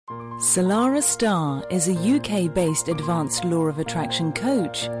Salarah Starre is a UK-based advanced law of attraction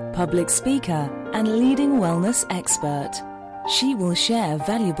coach, public speaker, and leading wellness expert. She will share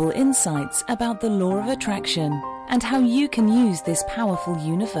valuable insights about the law of attraction and how you can use this powerful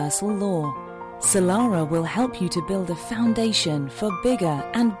universal law. Salarah will help you to build a foundation for bigger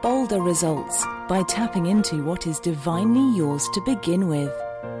and bolder results by tapping into what is divinely yours to begin with.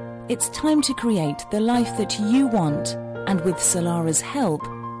 It's time to create the life that you want, and with Salarah's help,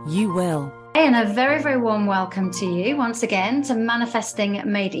 you will. And a very, very warm welcome to you once again to Manifesting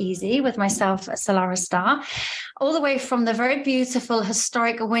Made Easy with myself, Salarah Starre, all the way from the very beautiful,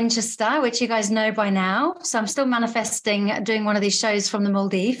 historic Winchester, which you guys know by now. So I'm still manifesting, doing one of these shows from the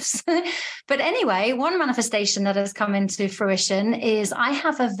Maldives. But anyway, one manifestation that has come into fruition is I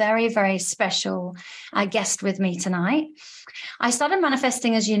have a very, very special guest with me tonight. I started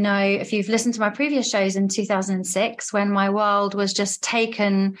manifesting, as you know, if you've listened to my previous shows, in 2006, when my world was just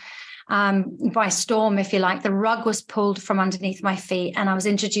taken by storm, if you like. The rug was pulled from underneath my feet and I was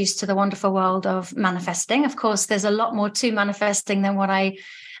introduced to the wonderful world of manifesting. Of course, there's a lot more to manifesting than what I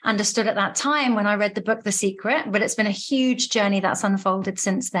understood at that time when I read the book, The Secret, but it's been a huge journey that's unfolded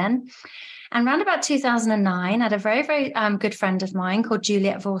since then. And around about 2009, I had a very, very good friend of mine called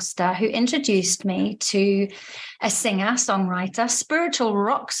Juliet Vorster, who introduced me to a singer, songwriter, spiritual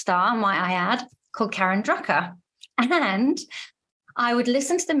rock star, might I add, called Karen Drucker. And I would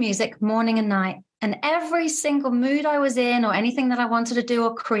listen to the music morning and night, and every single mood I was in or anything that I wanted to do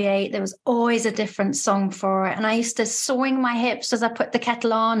or create, there was always a different song for it. And I used to swing my hips as I put the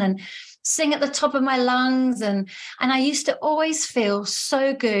kettle on and sing at the top of my lungs. And I used to always feel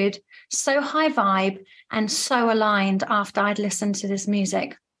so good, so high vibe, and so aligned after I'd listened to this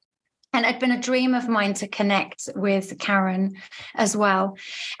music. And it'd been a dream of mine to connect with Karen as well.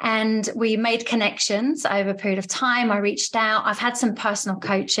 And we made connections over a period of time. I reached out. I've had some personal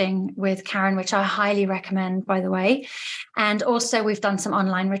coaching with Karen, which I highly recommend, by the way. And also we've done some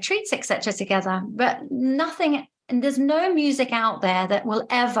online retreats, etc., together. But nothing, and there's no music out there that will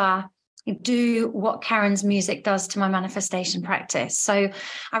ever do what Karen's music does to my manifestation practice. So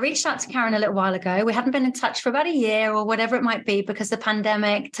I reached out to Karen a little while ago. We hadn't been in touch for about a year or whatever it might be, because the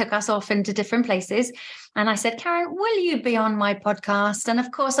pandemic took us off into different places. And I said, Karen, will you be on my podcast? And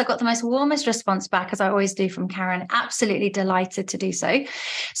of course, I got the most warmest response back, as I always do, from Karen. Absolutely delighted to do so.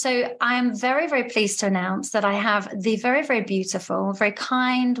 So I am very, very pleased to announce that I have the very, very beautiful, very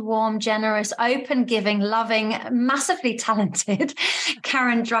kind, warm, generous, open, giving, loving, massively talented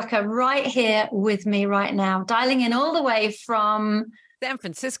Karen Drucker right here with me right now, dialing in all the way from San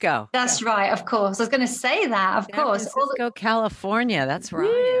Francisco. That's right, of course. I was going to say that, of course. San Francisco, California. That's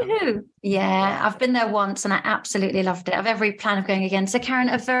right. Yeah, I've been there once and I absolutely loved it. I have every plan of going again. So Karen,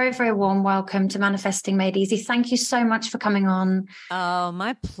 a very, very warm welcome to Manifesting Made Easy. Thank you so much for coming on. Oh,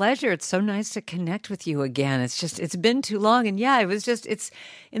 my pleasure. It's so nice to connect with you again. It's been too long. And yeah, it's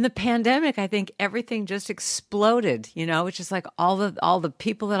in the pandemic, I think everything just exploded, it's just like all the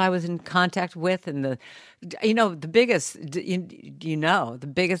people that I was in contact with, and the biggest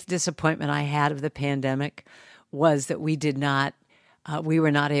disappointment I had of the pandemic was that we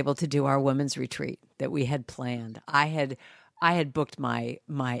were not able to do our women's retreat that we had planned. I had booked my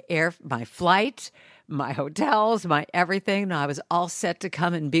flight, my hotels, my everything. And I was all set to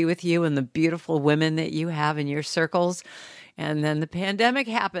come and be with you and the beautiful women that you have in your circles. And then the pandemic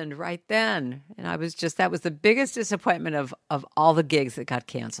happened right then. And that was the biggest disappointment of all the gigs that got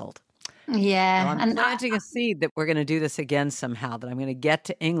canceled. Yeah. So I'm planting a seed that we're going to do this again somehow, that I'm going to get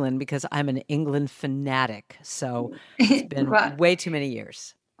to England, because I'm an England fanatic. So it's been way too many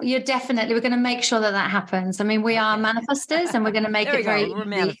years. We're going to make sure that happens. I mean, we are manifestors, and we're going to make it very easy. We're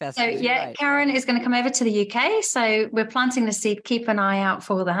manifestors. So yeah, right. Karen is going to come over to the UK. So we're planting the seed. Keep an eye out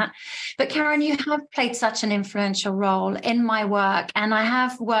for that. But Karen, you have played such an influential role in my work. And I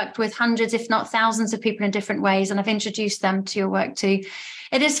have worked with hundreds, if not thousands of people in different ways. And I've introduced them to your work too.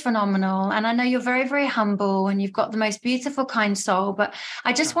 It is phenomenal. And I know you're very, very humble and you've got the most beautiful, kind soul. But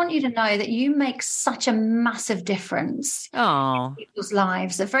I just want you to know that you make such a massive difference in people's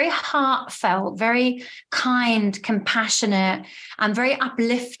lives. A very heartfelt, very kind, compassionate, and very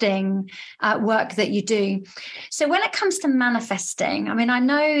uplifting work that you do. So when it comes to manifesting, I mean, I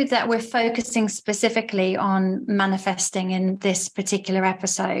know that we're focusing specifically on manifesting in this particular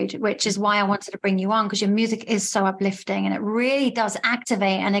episode, which is why I wanted to bring you on, because your music is so uplifting and it really does activate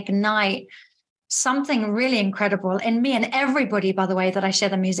and ignite something really incredible in me and everybody, by the way, that I share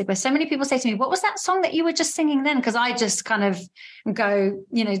the music with. So many people say to me, what was that song that you were just singing then? Because I just kind of go,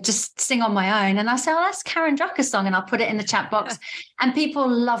 just sing on my own. And I say, oh, that's Karen Drucker's song. And I'll put it in the chat box and people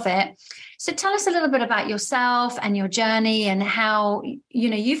love it. So tell us a little bit about yourself and your journey and how,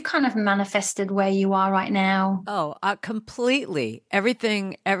 you've kind of manifested where you are right now. Oh, completely.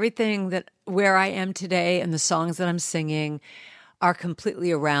 Everything that where I am today and the songs that I'm singing are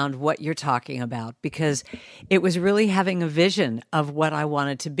completely around what you're talking about, because it was really having a vision of what I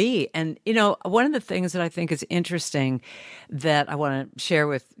wanted to be. And, one of the things that I think is interesting that I want to share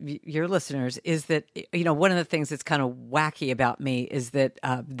with your listeners is that, one of the things that's kind of wacky about me is that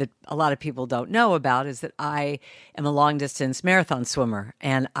that a lot of people don't know about is that I am a long distance marathon swimmer,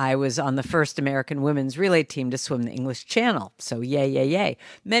 and I was on the first American women's relay team to swim the English Channel. So yay, yay, yay,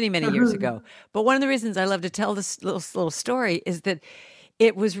 many, many years ago. But one of the reasons I love to tell this little story is that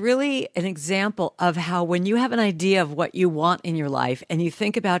it was really an example of how when you have an idea of what you want in your life and you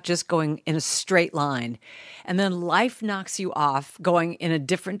think about just going in a straight line, and then life knocks you off going in a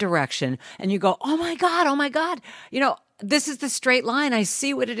different direction, and you go, oh my God, this is the straight line. I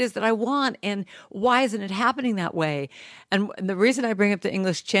see what it is that I want. And why isn't it happening that way? And the reason I bring up the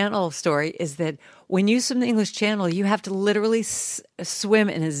English Channel story is that when you swim the English Channel, you have to literally swim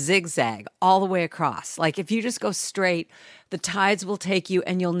in a zigzag all the way across. Like if you just go straight, the tides will take you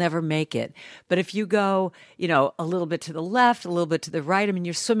and you'll never make it. But if you go, a little bit to the left, a little bit to the right, I mean,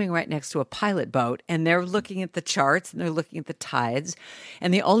 you're swimming right next to a pilot boat, and they're looking at the charts and they're looking at the tides.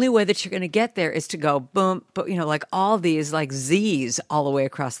 And the only way that you're going to get there is to go boom, but like all these like Z's all the way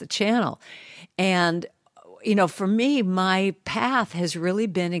across the channel. And for me, my path has really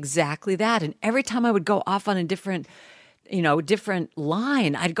been exactly that. And every time I would go off on a different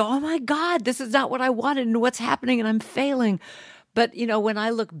line, I'd go, oh my God, this is not what I wanted and what's happening and I'm failing. But, when I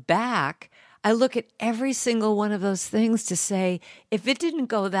look back, I look at every single one of those things to say, if it didn't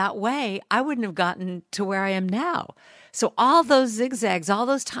go that way, I wouldn't have gotten to where I am now. So all those zigzags, all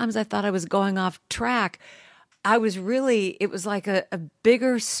those times I thought I was going off track, it was like a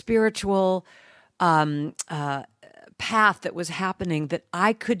bigger spiritual path that was happening that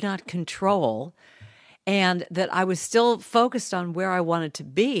I could not control, and that I was still focused on where I wanted to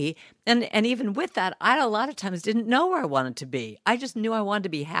be. And even with that, I a lot of times didn't know where I wanted to be. I just knew I wanted to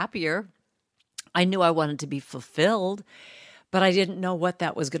be happier. I knew I wanted to be fulfilled, but I didn't know what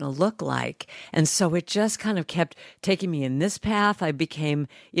that was going to look like. And so it just kind of kept taking me in this path. I became,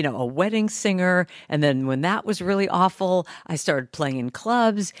 a wedding singer. And then when that was really awful, I started playing in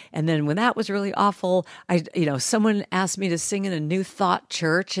clubs. And then when that was really awful, someone asked me to sing in a New Thought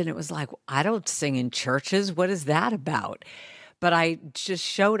church. And it was like, I don't sing in churches. What is that about? But I just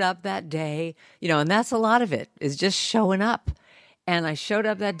showed up that day, and that's a lot of it, is just showing up. And I showed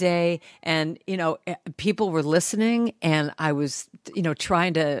up that day and, people were listening, and I was,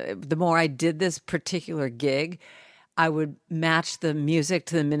 the more I did this particular gig, I would match the music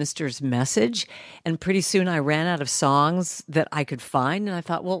to the minister's message. And pretty soon I ran out of songs that I could find. And I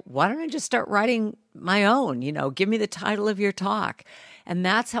thought, well, why don't I just start writing my own? Give me the title of your talk. And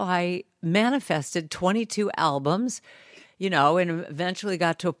that's how I manifested 22 albums, and eventually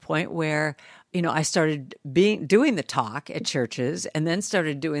got to a point where I started doing the talk at churches, and then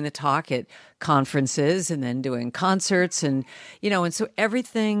started doing the talk at conferences, and then doing concerts, and so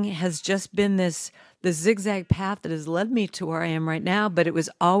everything has just been this zigzag path that has led me to where I am right now. But it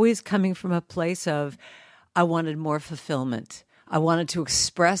was always coming from a place of I wanted more fulfillment. I wanted to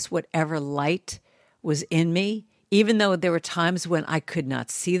express whatever light was in me, even though there were times when I could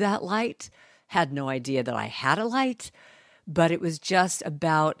not see that light, had no idea that I had a light. But it was just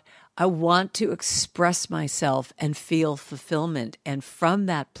about, I want to express myself and feel fulfillment. And from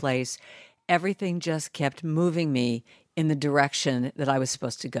that place, everything just kept moving me in the direction that I was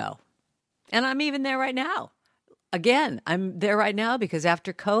supposed to go. And I'm even there right now. Again, I'm there right now because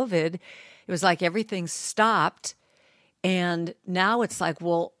after COVID, it was like everything stopped. And now it's like,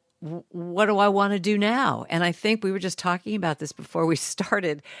 well, what do I want to do now? And I think we were just talking about this before we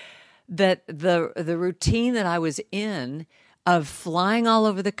started, that the routine that I was in of flying all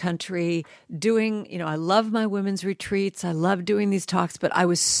over the country, doing, I love my women's retreats, I love doing these talks, but I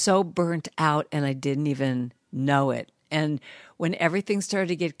was so burnt out and I didn't even know it. And when everything started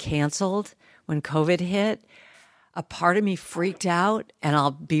to get canceled, when COVID hit, a part of me freaked out. And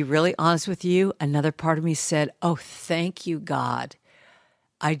I'll be really honest with you, another part of me said, oh, thank you, God.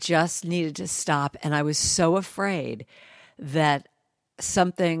 I just needed to stop. And I was so afraid that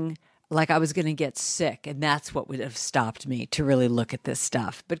something like I was going to get sick, and that's what would have stopped me to really look at this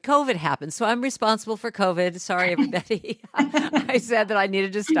stuff. But COVID happened, so I'm responsible for COVID. Sorry, everybody. I said that I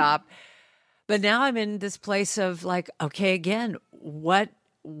needed to stop. But now I'm in this place of like, okay, again,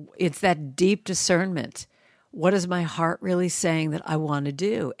 it's that deep discernment. What is my heart really saying that I want to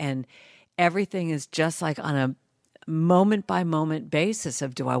do? And everything is just like on moment by moment basis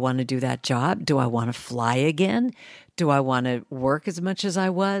of, do I want to do that job? Do I want to fly again? Do I want to work as much as I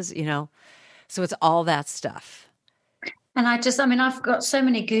was? So it's all that stuff. And I've got so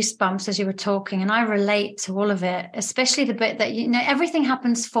many goosebumps as you were talking, and I relate to all of it, especially the bit that, everything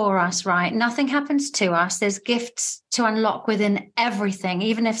happens for us, right? Nothing happens to us. There's gifts to unlock within everything,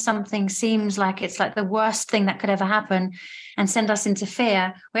 even if something seems like it's like the worst thing that could ever happen and send us into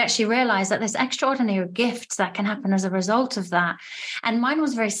fear. We actually realize that there's extraordinary gifts that can happen as a result of that. And mine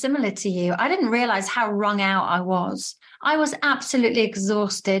was very similar to you. I didn't realize how wrung out I was. I was absolutely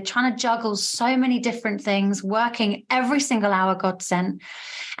exhausted, trying to juggle so many different things, working every single hour God sent.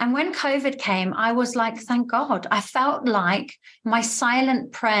 And when COVID came, I was like, thank God. I felt like my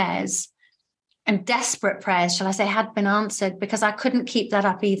silent prayers and desperate prayers, shall I say, had been answered, because I couldn't keep that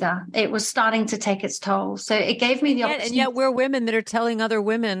up either. It was starting to take its toll. So it gave me the opportunity. And yet we're women that are telling other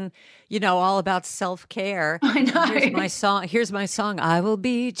women, all about self-care. I know. Here's my song. I will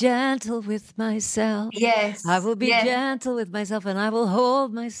be gentle with myself. Yes. I will be gentle with myself, and I will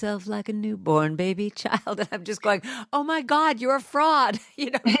hold myself like a newborn baby child. And I'm just going, oh my God, you're a fraud.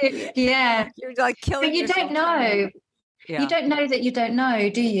 Yeah. You're like killing But you yourself. don't know. Yeah. You don't know that you don't know,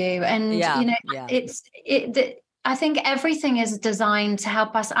 do you? And, I think everything is designed to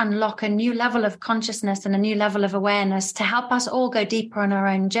help us unlock a new level of consciousness and a new level of awareness, to help us all go deeper on our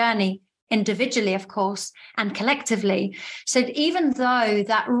own journey, individually, of course, and collectively. So even though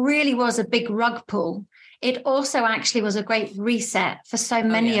that really was a big rug pull, it also actually was a great reset for so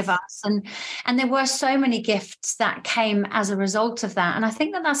many of us. And there were so many gifts that came as a result of that. And I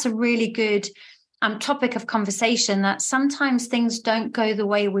think that that's a really good topic of conversation, that sometimes things don't go the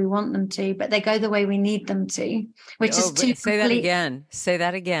way we want them to, but they go the way we need them to, which is to say that again. Say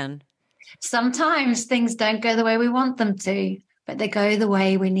that again. Sometimes things don't go the way we want them to, but they go the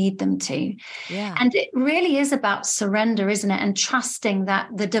way we need them to. Yeah. And it really is about surrender, isn't it? And trusting that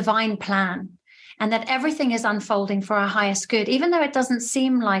the divine plan, and that everything is unfolding for our highest good, even though it doesn't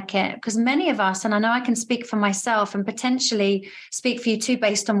seem like it. Because many of us, and I know I can speak for myself and potentially speak for you too,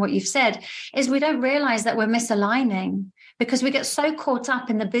 based on what you've said, is we don't realize that we're misaligning, because we get so caught up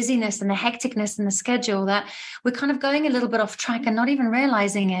in the busyness and the hecticness and the schedule that we're kind of going a little bit off track and not even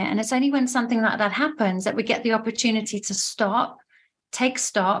realizing it. And it's only when something like that happens that we get the opportunity to stop, take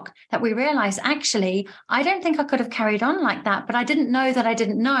stock, that we realize, actually, I don't think I could have carried on like that, but I didn't know that I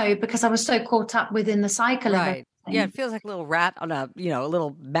didn't know, because I was so caught up within the cycle of everything. Yeah, it feels like a little rat on a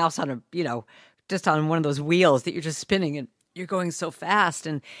little mouse on a, just on one of those wheels that you're just spinning, and you're going so fast.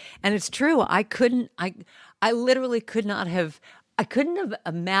 And it's true. I literally couldn't have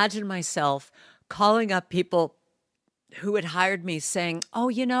imagined myself calling up people who had hired me saying,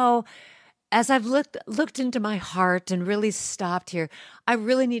 oh, as I've looked into my heart and really stopped here, I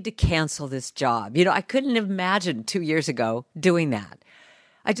really need to cancel this job. I couldn't have imagined 2 years ago doing that.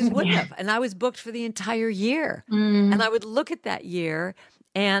 I just wouldn't have. And I was booked for the entire year. And I would look at that year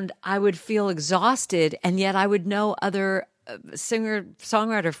and I would feel exhausted. And yet I would know other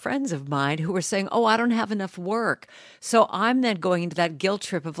singer-songwriter friends of mine who were saying, oh, I don't have enough work. So I'm then going into that guilt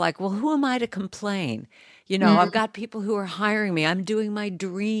trip of like, well, who am I to complain? I've got people who are hiring me. I'm doing my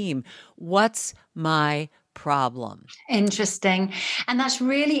dream. What's my problem? Interesting. And that's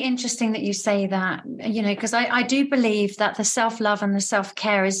really interesting that you say that, because I do believe that the self-love and the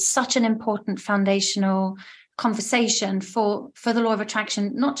self-care is such an important foundational conversation for the law of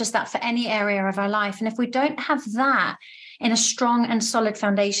attraction, not just that, for any area of our life. And if we don't have that in a strong and solid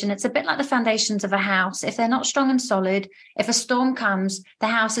foundation, it's a bit like the foundations of a house. If they're not strong and solid, if a storm comes, the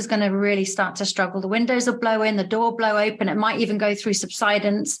house is going to really start to struggle. The windows will blow in, the door will blow open. It might even go through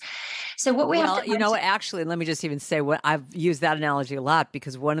subsidence. So what we have to... actually, let me just even say, what I've used that analogy a lot,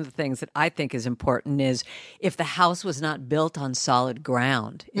 because one of the things that I think is important is if the house was not built on solid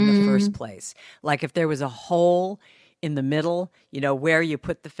ground in the first place, like if there was a hole in the middle, where you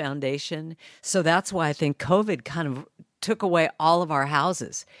put the foundation. So that's why I think COVID kind of took away all of our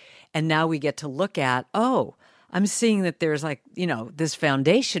houses. And now we get to look at, I'm seeing that there's like, this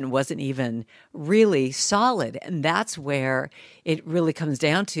foundation wasn't even really solid. And that's where it really comes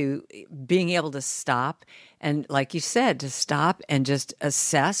down to being able to stop. And like you said, to stop and just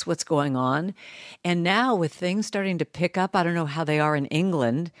assess what's going on. And now with things starting to pick up, I don't know how they are in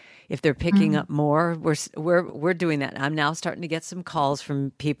England. If they're picking up more, we're doing that. I'm now starting to get some calls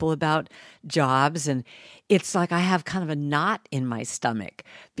from people about jobs, and it's like I have kind of a knot in my stomach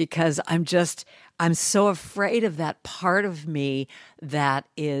because I'm so afraid of that part of me that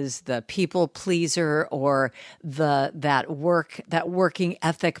is the people pleaser, or that working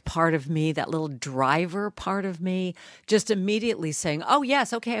ethic part of me, that little driver part of me, just immediately saying, "Oh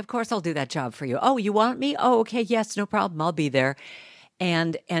yes, okay, of course I'll do that job for you. Oh, you want me? Oh, okay, yes, no problem, I'll be there."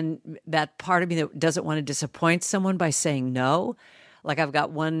 And that part of me that doesn't want to disappoint someone by saying no. Like I've got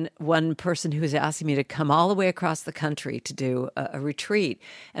one person who's asking me to come all the way across the country to do a retreat.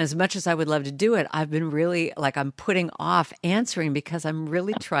 And as much as I would love to do it, I've been really I'm putting off answering because I'm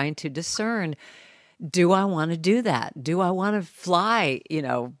really trying to discern, do I want to do that? Do I want to fly,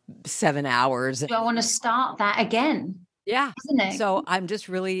 7 hours? Do I want to start that again? Yeah. Isn't it? So I'm just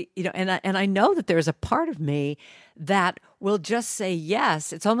really, and I know that there's a part of me that will just say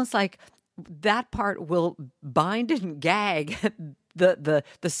yes. It's almost like that part will bind and gag the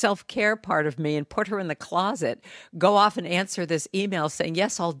self-care part of me and put her in the closet, go off and answer this email saying,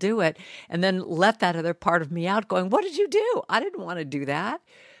 yes, I'll do it. And then let that other part of me out going, what did you do? I didn't want to do that.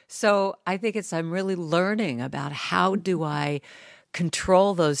 So I think I'm really learning about how do I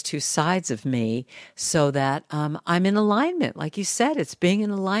control those two sides of me so that I'm in alignment. Like you said, it's being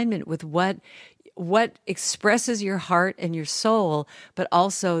in alignment with what expresses your heart and your soul, but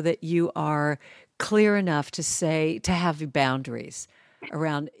also that you are clear enough to have boundaries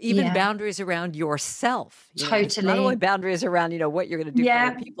around, boundaries around yourself. Totally. It's not only boundaries around, what you're going to do for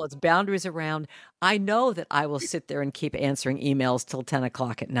other people. It's boundaries around, I know that I will sit there and keep answering emails till 10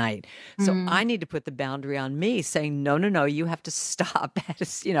 o'clock at night. So I need to put the boundary on me saying, no, you have to stop.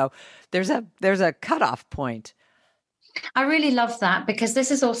 There's a cutoff point. I really love that because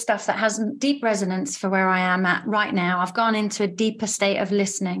this is all stuff that has deep resonance for where I am at right now. I've gone into a deeper state of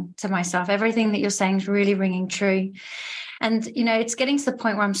listening to myself. Everything that you're saying is really ringing true. And, it's getting to the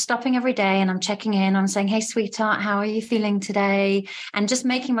point where I'm stopping every day and I'm checking in. I'm saying, hey, sweetheart, how are you feeling today? And just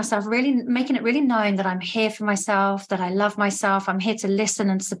making it really knowing that I'm here for myself, that I love myself. I'm here to listen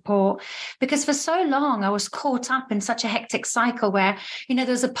and support. Because for so long, I was caught up in such a hectic cycle where, there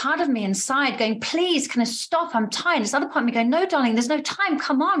was a part of me inside going, please, can I stop? I'm tired. This other part of me going, no, darling, there's no time.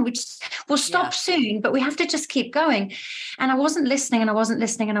 Come on. We'll stop soon, but we have to just keep going. And I wasn't listening and I wasn't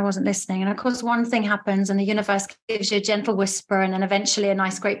listening and I wasn't listening. And of course, one thing happens and the universe gives you a gentle whisper and then eventually a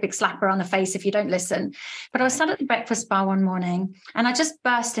nice great big slapper on the face if you don't listen. But I was sat at the breakfast bar one morning and I just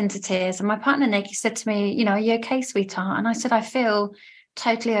burst into tears, and my partner Nick said to me, are you okay, sweetheart? And I said, I feel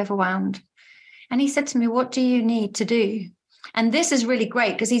totally overwhelmed. And he said to me, what do you need to do? And this is really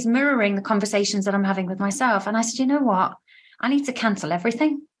great because he's mirroring the conversations that I'm having with myself. And I said, you know what? I need to cancel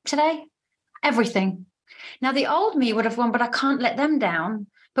everything today. Everything. Now the old me would have won, but I can't let them down.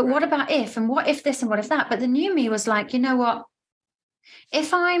 But what about if, and what if this and what if that? But the new me was like, you know what?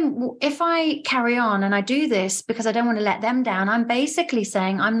 If I carry on and I do this because I don't want to let them down, I'm basically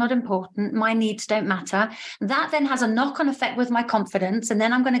saying I'm not important. My needs don't matter. That then has a knock-on effect with my confidence. And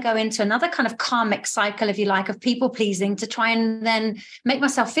then I'm going to go into another kind of karmic cycle, if you like, of people pleasing to try and then make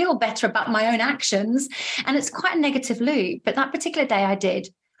myself feel better about my own actions. And it's quite a negative loop. But that particular day I did.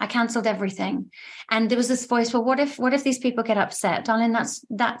 I cancelled everything. And there was this voice, well, what if these people get upset? Darling,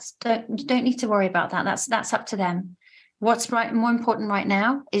 you don't need to worry about that. That's up to them. What's more important right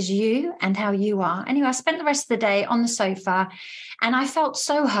now is you and how you are. Anyway, I spent the rest of the day on the sofa and I felt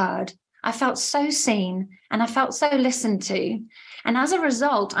so heard. I felt so seen and I felt so listened to. And as a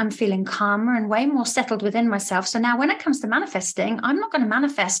result, I'm feeling calmer and way more settled within myself. So now when it comes to manifesting, I'm not going to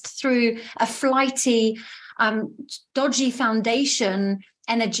manifest through a flighty, dodgy foundation,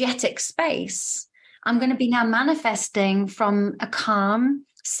 energetic space. I'm going to be now manifesting from a calm,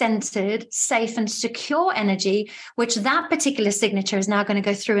 centered, safe and secure energy, which that particular signature is now going to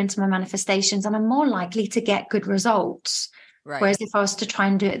go through into my manifestations, and I'm more likely to get good results. Right. Whereas if I was to try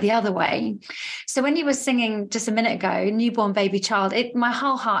and do it the other way. So when you were singing just a minute ago, newborn baby child, my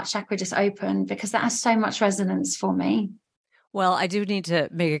whole heart chakra just opened because that has so much resonance for me. Well, I do need to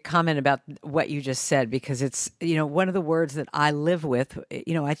make a comment about what you just said, because it's, one of the words that I live with.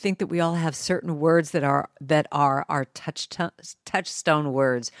 I think that we all have certain words that are our touchstone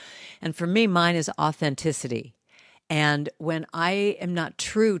words. And for me, mine is authenticity. And when I am not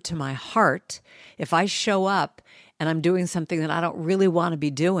true to my heart, if I show up and I'm doing something that I don't really want to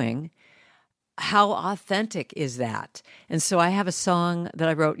be doing, how authentic is that? And so I have a song that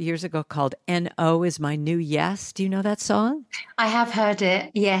I wrote years ago called N.O. is my new yes. Do you know that song? I have heard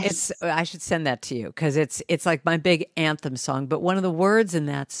it. Yes. I should send that to you because it's like my big anthem song. But one of the words in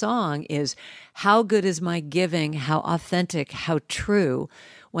that song is, how good is my giving, how authentic, how true,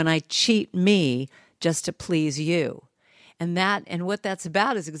 when I cheat me just to please you. And what that's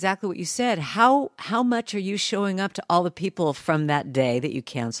about is exactly what you said. How much are you showing up to all the people from that day that you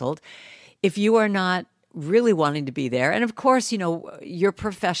canceled if you are not really wanting to be there? And of course, you're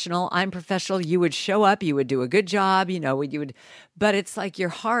professional, I'm professional, you would show up, you would do a good job, but it's like your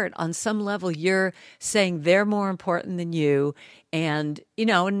heart, on some level, you're saying they're more important than you. And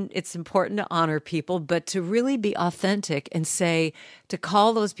it's important to honor people, but to really be authentic and to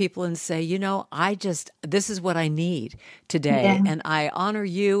call those people and say, this is what I need today. Yeah. And I honor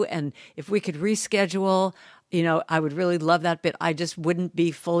you. And if we could reschedule, I would really love that, but I just wouldn't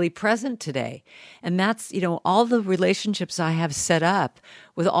be fully present today. And that's, all the relationships I have set up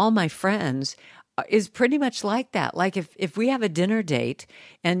with all my friends is pretty much like that. Like if we have a dinner date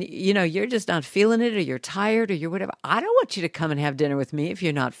and, you're just not feeling it, or you're tired, or you're whatever, I don't want you to come and have dinner with me if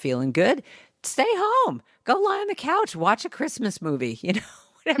you're not feeling good. Stay home. Go lie on the couch. Watch a Christmas movie,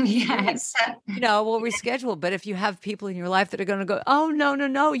 whatever. Yes. We'll reschedule. But if you have people in your life that are going to go, oh,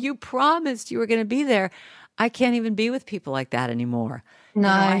 no, you promised you were going to be there. I can't even be with people like that anymore. No.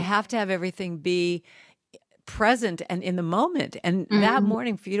 I have to have everything be present and in the moment. And that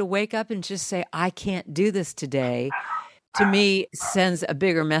morning, for you to wake up and just say, I can't do this today, to me sends a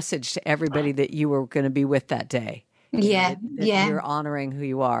bigger message to everybody that you were going to be with that day. Yeah. That you're honoring who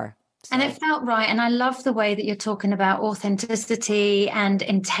you are. So. And it felt right. And I love the way that you're talking about authenticity and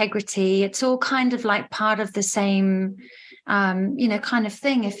integrity. It's all kind of like part of the same, kind of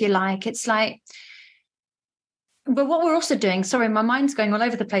thing, if you like. It's like, but what we're also doing, sorry, my mind's going all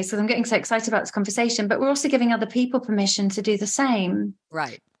over the place because I'm getting so excited about this conversation, but we're also giving other people permission to do the same.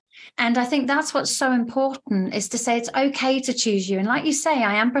 Right. And I think that's what's so important, is to say it's okay to choose you. And like you say,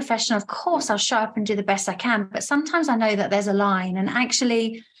 I am professional. Of course, I'll show up and do the best I can. But sometimes I know that there's a line. And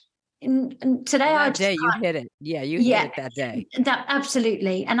actually, today that day you hit it. Yeah, hit it that day. That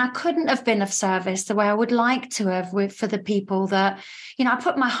absolutely. And I couldn't have been of service the way I would like to have for the people that, I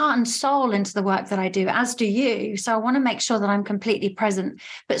put my heart and soul into the work that I do, as do you. So I want to make sure that I'm completely present.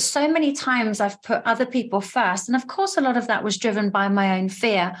 But so many times I've put other people first. And of course, a lot of that was driven by my own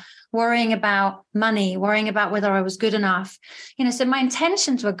fear, worrying about money, worrying about whether I was good enough. So my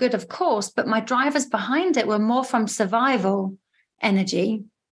intentions were good, of course, but my drivers behind it were more from survival energy.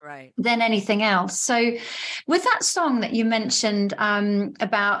 Right. Than anything else. So with that song that you mentioned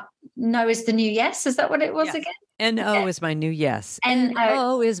about No is the New Yes, is that what it was again? N.O. is my new yes.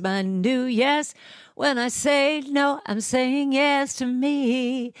 N.O. is my new yes. When I say no, I'm saying yes to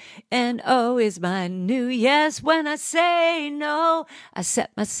me. N.O. is my new yes. When I say no, I set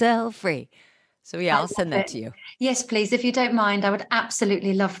myself free. So I'll send that to you. Yes, please. If you don't mind, I would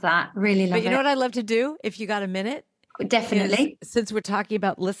absolutely love that. Really love it. But you know what I'd love to do if you got a minute? Definitely. Since we're talking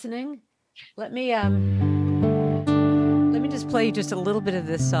about listening, let me just play you just a little bit of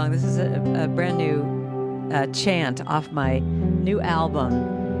this song. This is a brand new chant off my new album,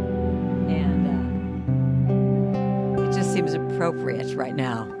 and it just seems appropriate right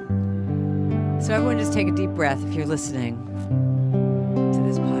now. So everyone just take a deep breath if you're listening to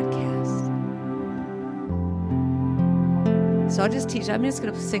this podcast. So I'll just teach. I'm just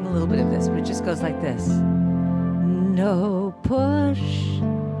going to sing a little bit of this, but it just goes like this. No push,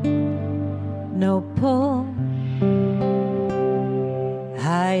 no pull.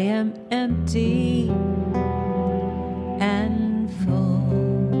 I am empty and full.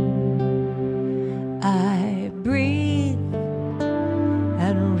 I breathe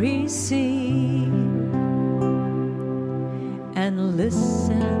and receive and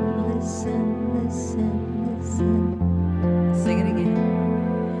listen. Sing it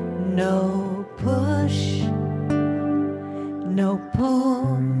again. No push, no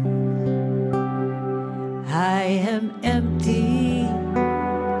pull. I am empty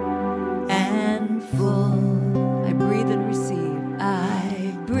and full. I breathe and receive.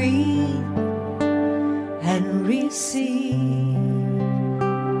 I breathe and receive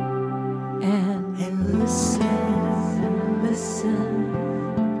and listen.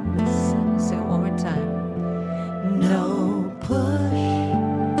 Say it one more time. No push,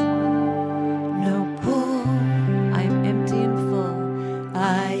 no pull. I am empty and full.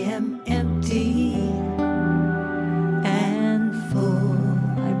 I am empty and full.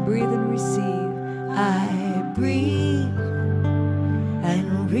 I breathe and receive. I breathe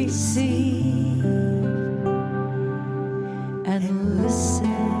and receive and listen.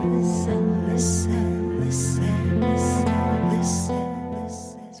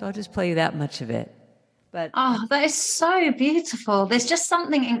 So I'll just play you that much of it. But oh, that is so beautiful. There's just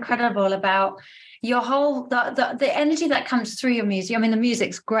something incredible about your whole the energy that comes through your music. I mean, the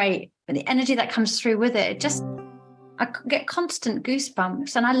music's great, but the energy that comes through with it just I get constant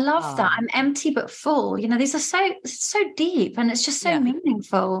goosebumps, and I love that. I'm empty but full. These are so deep, and it's just so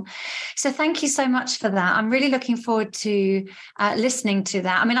meaningful. So thank you so much for that. I'm really looking forward to listening to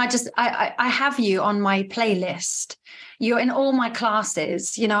that. I mean, I have you on my playlist. You're in all my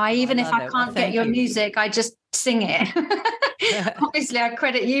classes. If I can't get your music, I just sing it. Obviously, I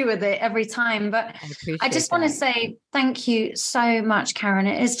credit you with it every time. But I just want to say thank you so much, Karen.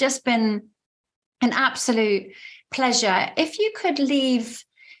 It has just been an absolute pleasure. If you could leave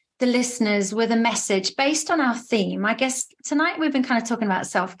the listeners with a message based on our theme, I guess tonight we've been kind of talking about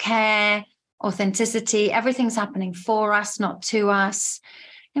self-care, authenticity, everything's happening for us, not to us.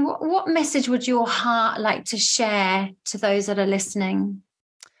 And what message would your heart like to share to those that are listening?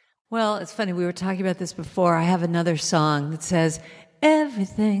 Well, it's funny. We were talking about this before. I have another song that says,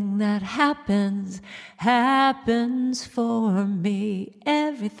 everything that happens, happens for me.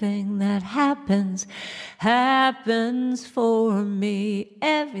 Everything that happens, happens for me.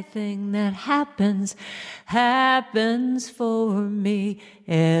 Everything that happens, happens for me.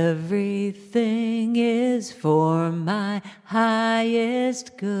 Everything is for my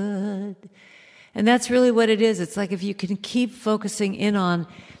highest good. And that's really what it is. It's like if you can keep focusing in on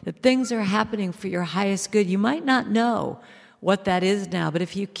that things are happening for your highest good, you might not know what that is now, but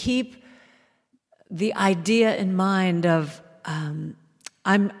if you keep the idea in mind of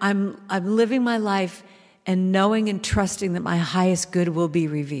I'm living my life and knowing and trusting that my highest good will be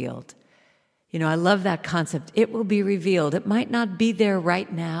revealed. I love that concept. It will be revealed. It might not be there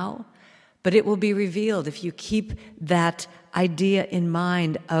right now, but it will be revealed if you keep that idea in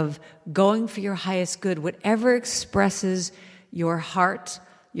mind of going for your highest good, whatever expresses your heart,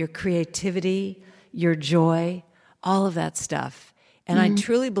 your creativity, your joy, all of that stuff. And I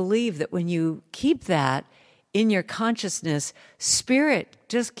truly believe that when you keep that in your consciousness, spirit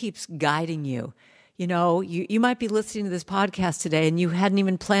just keeps guiding you. You might be listening to this podcast today and you hadn't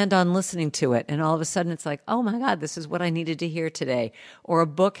even planned on listening to it. And all of a sudden it's like, oh my God, this is what I needed to hear today. Or a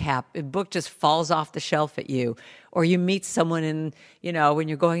book just falls off the shelf at you. Or you meet someone when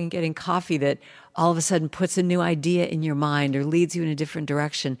you're going and getting coffee that all of a sudden puts a new idea in your mind or leads you in a different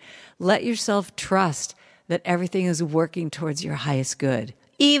direction. Let yourself trust that everything is working towards your highest good,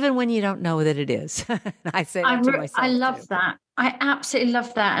 even when you don't know that it is. I say that to myself. I love that. I absolutely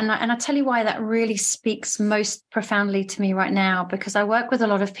love that. And I tell you why that really speaks most profoundly to me right now, because I work with a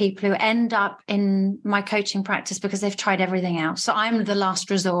lot of people who end up in my coaching practice because they've tried everything else. So I'm the last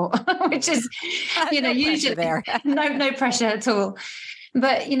resort, which is, usually there. no pressure at all.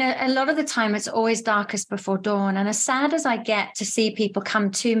 But, a lot of the time it's always darkest before dawn. And as sad as I get to see people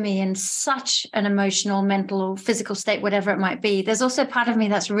come to me in such an emotional, mental, or physical state, whatever it might be, there's also a part of me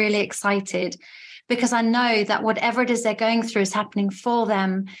that's really excited because I know that whatever it is they're going through is happening for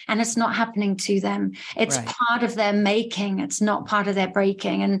them and it's not happening to them. It's part of their making. It's not part of their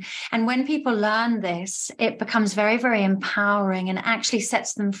breaking. And when people learn this, it becomes very, very empowering and actually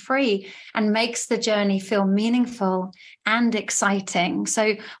sets them free and makes the journey feel meaningful and exciting.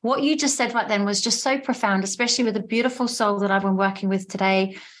 So what you just said right then was just so profound, especially with the beautiful soul that I've been working with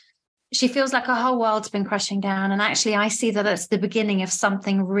today. She feels like her whole world's been crushing down. And actually, I see that it's the beginning of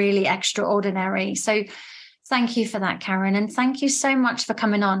something really extraordinary. So thank you for that, Karen. And thank you so much for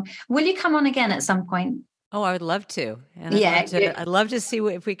coming on. Will you come on again at some point? Oh, I would love to. And I'd love to see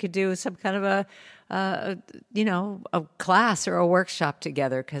if we could do some kind of a class or a workshop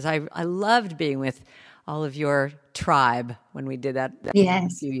together, because I loved being with all of your tribe when we did that a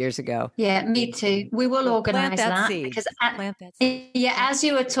few years ago. Yeah, me too. We will organize that. Because as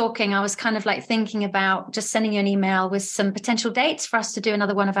you were talking, I was kind of like thinking about just sending you an email with some potential dates for us to do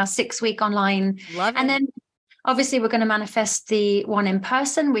another one of our 6-week online. Love it. And then obviously we're going to manifest the one in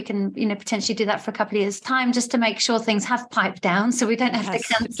person. We can, potentially do that for a couple of years' time just to make sure things have piped down so we don't have to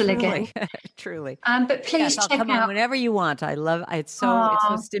cancel again. Truly. But please check come out on whenever you want. I love it's so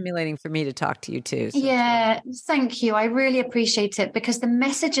stimulating for me to talk to you too. So thank you. I really appreciate it because the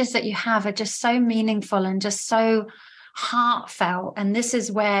messages that you have are just so meaningful and just so heartfelt. And this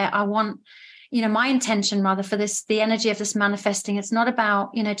is where I want my intention rather for this, the energy of this manifesting. It's not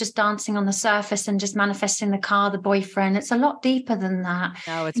about, just dancing on the surface and just manifesting the car, the boyfriend. It's a lot deeper than that.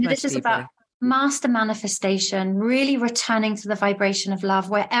 No, it's much this is deeper. About master manifestation, really returning to the vibration of love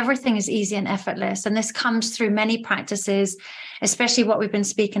where everything is easy and effortless. And this comes through many practices, especially what we've been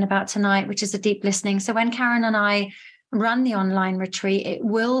speaking about tonight, which is the deep listening. So when Karen and I run the online retreat, it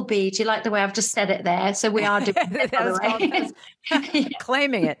will be, do you like the way I've just said it there? So we are doing it, by the way.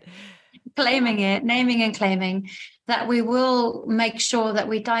 Claiming it. Claiming it, naming and claiming, that we will make sure that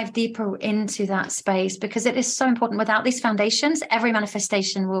we dive deeper into that space, because it is so important. Without these foundations, every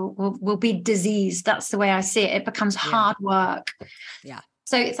manifestation will be diseased. That's the way I see it. It becomes hard work. Yeah.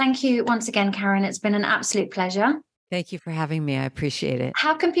 So thank you once again, Karen. It's been an absolute pleasure. Thank you for having me. I appreciate it.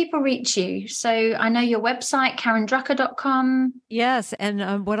 How can people reach you? So I know your website, karendrucker.com. Yes.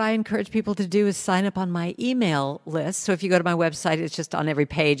 And what I encourage people to do is sign up on my email list. So if you go to my website, it's just on every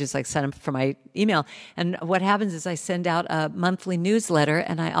page. It's like sign up for my email. And what happens is I send out a monthly newsletter,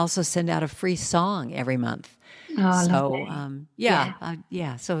 and I also send out a free song every month. Oh, So do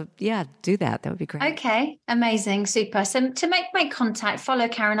that. That would be great. Okay. Amazing. Super. So to make contact, follow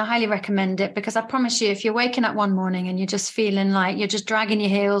Karen. I highly recommend it, because I promise you, if you're waking up one morning and you're just feeling like you're just dragging your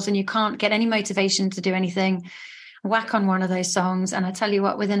heels and you can't get any motivation to do anything, whack on one of those songs. And I tell you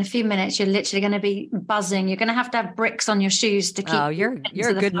what, within a few minutes, you're literally going to be buzzing. You're going to have bricks on your shoes to keep. Oh, you're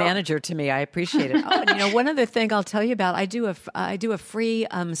a good manager to me. I appreciate it. Oh, and one other thing I'll tell you about, I do a free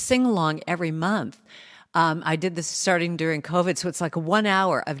sing-along every month. I did this starting during COVID. So it's like 1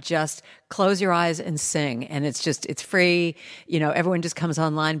 hour of just close your eyes and sing. And it's free. Everyone just comes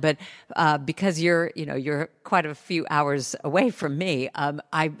online. But because you're quite a few hours away from me,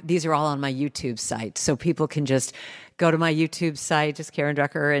 these are all on my YouTube site. So people can just go to my YouTube site, just Karen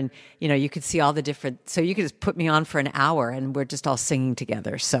Drucker, and, you could see all the different, so you could just put me on for an hour and we're just all singing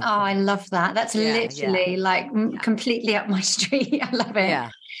together. So. Oh, I love that. That's literally completely up my street. I love it.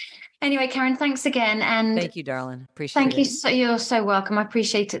 Yeah. Anyway, Karen, thanks again. And thank you, darling. Appreciate it. Thank you. You're so welcome. I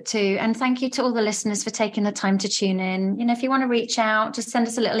appreciate it too. And thank you to all the listeners for taking the time to tune in. If you want to reach out, just send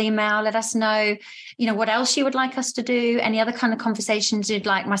us a little email. Let us know, what else you would like us to do, any other kind of conversations you'd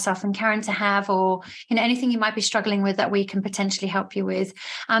like myself and Karen to have, or, anything you might be struggling with that we can potentially help you with.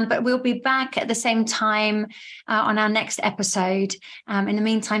 But we'll be back at the same time on our next episode. In the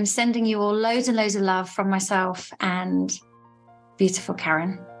meantime, sending you all loads and loads of love from myself and beautiful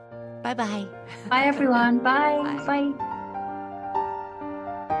Karen. Bye-bye. Bye, everyone. Bye. Bye.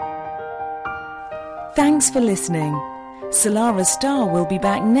 Thanks for listening. Salarah Starre will be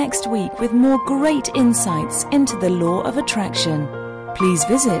back next week with more great insights into the law of attraction. Please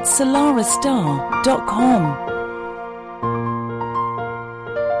visit salarahstarre.com.